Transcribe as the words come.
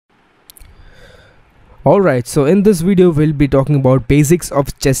Alright, so in this video we'll be talking about basics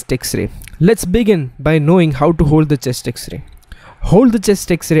of chest x-ray. Let's begin by knowing how to hold the chest x-ray. Hold the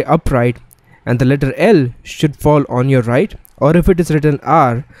chest x-ray upright and the letter L should fall on your right, or if it is written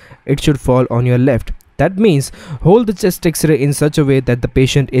R, it should fall on your left. That means hold the chest x-ray in such a way that the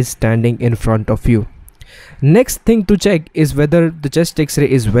patient is standing in front of you. Next thing to check is whether the chest x-ray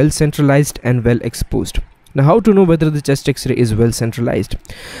is well centralized and well exposed. Now, how to know whether the chest x-ray is well centralized?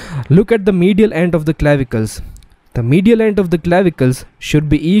 Look at the medial end of the clavicles. The medial end of the clavicles should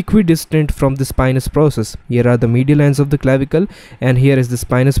be equidistant from the spinous process. Here are the medial ends of the clavicle and here is the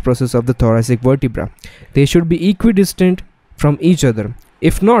spinous process of the thoracic vertebra. They should be equidistant from each other.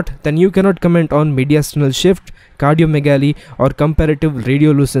 If not, then you cannot comment on mediastinal shift, cardiomegaly or comparative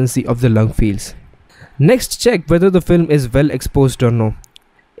radiolucency of the lung fields. Next, check whether the film is well exposed or no.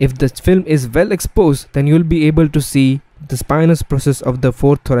 If the film is well exposed, then you will be able to see the spinous process of the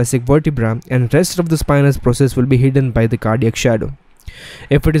fourth thoracic vertebra, and rest of the spinous process will be hidden by the cardiac shadow.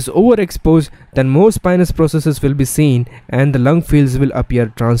 If it is overexposed, then more spinous processes will be seen and the lung fields will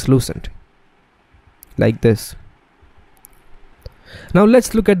appear translucent, like this. Now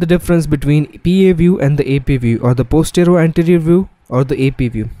let's look at the difference between PA view and the AP view, or the posterior-anterior view or the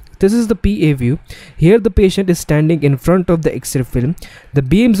AP view. This is the PA view. Here the patient is standing in front of the X-ray film. The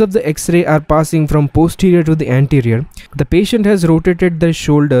beams of the X-ray are passing from posterior to the anterior. The patient has rotated the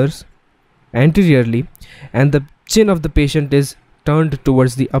shoulders anteriorly and the chin of the patient is turned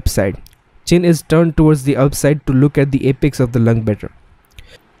towards the upside. Chin is turned towards the upside to look at the apex of the lung better.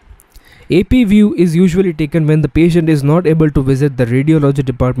 AP view is usually taken when the patient is not able to visit the radiology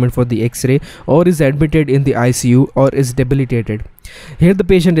department for the X-ray, or is admitted in the ICU, or is debilitated. Here the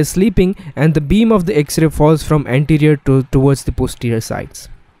patient is sleeping and the beam of the X-ray falls from anterior towards the posterior sides.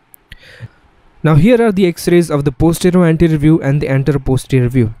 Now here are the X-rays of the posterior anterior view and the anteroposterior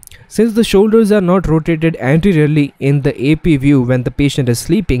view. Since the shoulders are not rotated anteriorly in the AP view when the patient is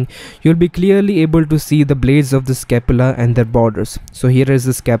sleeping, you'll be clearly able to see the blades of the scapula and their borders. So here is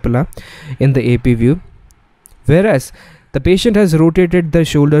the scapula in the AP view, whereas the patient has rotated the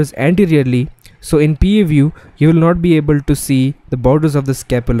shoulders anteriorly. So in PA view, you will not be able to see the borders of the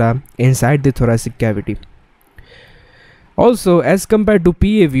scapula inside the thoracic cavity. Also, as compared to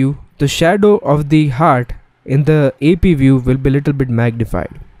PA view, the shadow of the heart in the AP view will be a little bit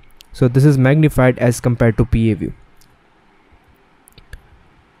magnified. So this is magnified as compared to PA view.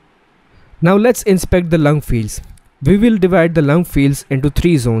 Now let's inspect the lung fields. We will divide the lung fields into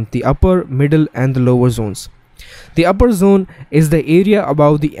three zones: the upper, middle and the lower zones. The upper zone is the area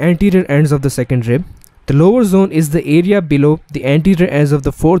above the anterior ends of the second rib. The lower zone is the area below the anterior ends of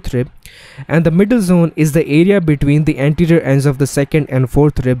the fourth rib, and the middle zone is the area between the anterior ends of the second and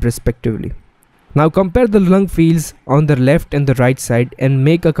fourth rib respectively. Now compare the lung fields on the left and the right side and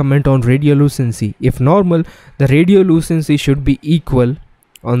make a comment on radiolucency. If normal, the radiolucency should be equal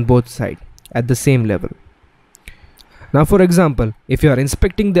on both sides at the same level. Now for example, if you are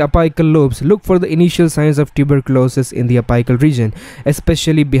inspecting the apical lobes, look for the initial signs of tuberculosis in the apical region,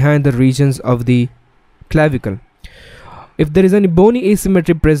 especially behind the regions of the clavicle. If there is any bony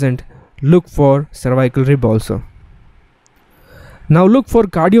asymmetry present, look for cervical rib also. Now look for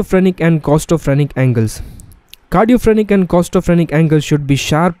cardiophrenic and costophrenic angles. Cardiophrenic and costophrenic angles should be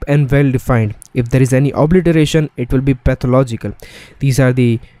sharp and well defined. If there is any obliteration, it will be pathological. These are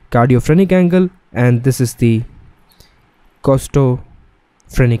the cardiophrenic angle and this is the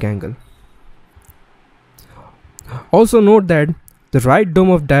costophrenic angle. Also note that the right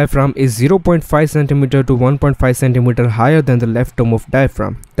dome of diaphragm is 0.5 cm to 1.5 cm higher than the left dome of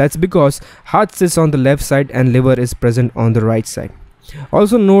diaphragm. That's because heart sits on the left side and liver is present on the right side.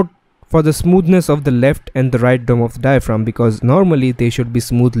 Also note for the smoothness of the left and the right dome of the diaphragm, because normally they should be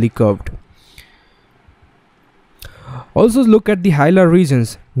smoothly curved. Also look at the hilar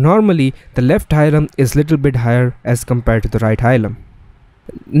regions. Normally the left hilum is little bit higher as compared to the right hilum.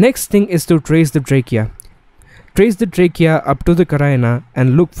 Next thing is to trace the trachea. Trace the trachea up to the carina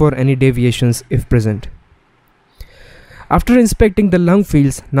and look for any deviations if present. After inspecting the lung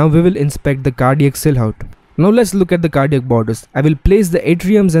fields, now we will inspect the cardiac silhouette. Now let's look at the cardiac borders. I will place the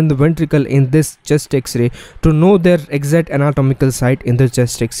atriums and the ventricle in this chest x-ray to know their exact anatomical site in the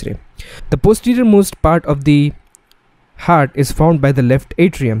chest x-ray. The posterior most part of the heart is formed by the left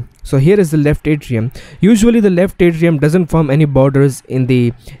atrium. So here is the left atrium. Usually the left atrium doesn't form any borders in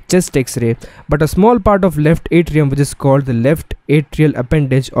the chest x-ray, but a small part of left atrium, which is called the left atrial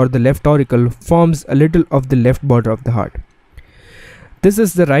appendage or the left auricle, forms a little of the left border of the heart. This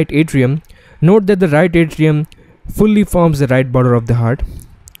is the right atrium. Note that the right atrium fully forms the right border of the heart.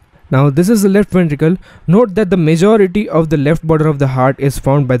 Now this is the left ventricle. Note that the majority of the left border of the heart is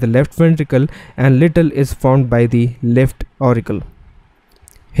formed by the left ventricle and little is formed by the left auricle.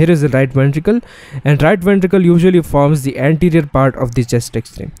 Here is the right ventricle, and right ventricle usually forms the anterior part of the chest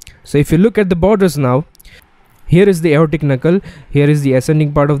X-ray. So if you look at the borders now, here is the aortic knuckle, here is the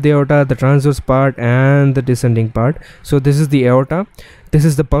ascending part of the aorta, the transverse part and the descending part. So this is the aorta, this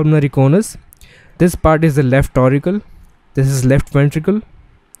is the pulmonary conus, this part is the left auricle, this is left ventricle,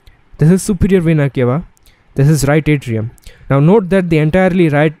 this is superior vena cava, this is right atrium. Now note that the entirely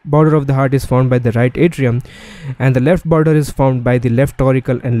right border of the heart is formed by the right atrium and the left border is formed by the left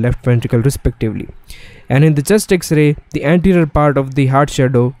auricle and left ventricle respectively. And in the chest X-ray, the anterior part of the heart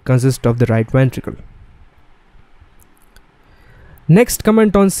shadow consists of the right ventricle. Next,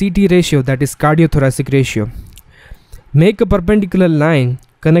 comment on CT ratio, that is cardiothoracic ratio. Make a perpendicular line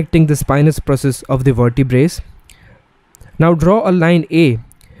connecting the spinous process of the vertebrae. Now draw a line A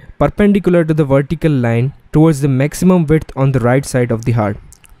perpendicular to the vertical line towards the maximum width on the right side of the heart.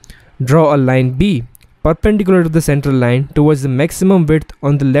 Draw a line B perpendicular to the central line towards the maximum width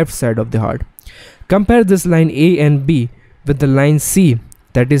on the left side of the heart. Compare this line A and B with the line C,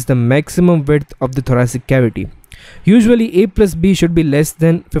 that is the maximum width of the thoracic cavity. Usually A plus B should be less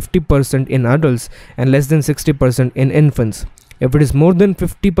than 50% in adults and less than 60% in infants. If it is more than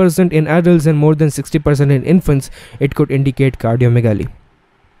 50% in adults and more than 60% in infants, it could indicate cardiomegaly.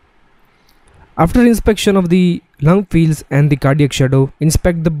 After inspection of the lung fields and the cardiac shadow,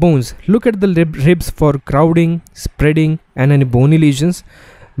 inspect the bones. Look at the ribs for crowding, spreading and any bony lesions.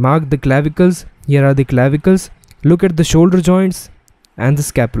 Mark the clavicles. Here are the clavicles. Look at the shoulder joints and the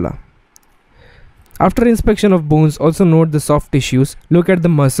scapula. After inspection of bones, also note the soft tissues. Look at the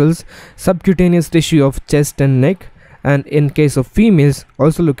muscles, subcutaneous tissue of chest and neck, and in case of females,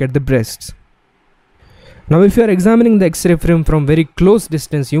 also look at the breasts. Now if you are examining the X-ray frame from very close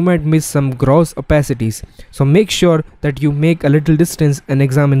distance, you might miss some gross opacities. So make sure that you make a little distance and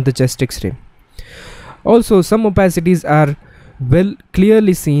examine the chest X-ray. Also, some opacities are well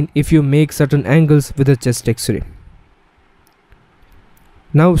clearly seen if you make certain angles with the chest X-ray.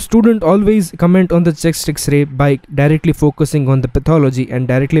 Now student always comment on the chest X-ray by directly focusing on the pathology and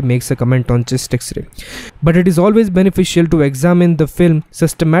directly makes a comment on chest X-ray. But it is always beneficial to examine the film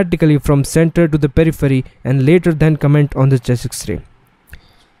systematically from center to the periphery and later then comment on the chest X-ray.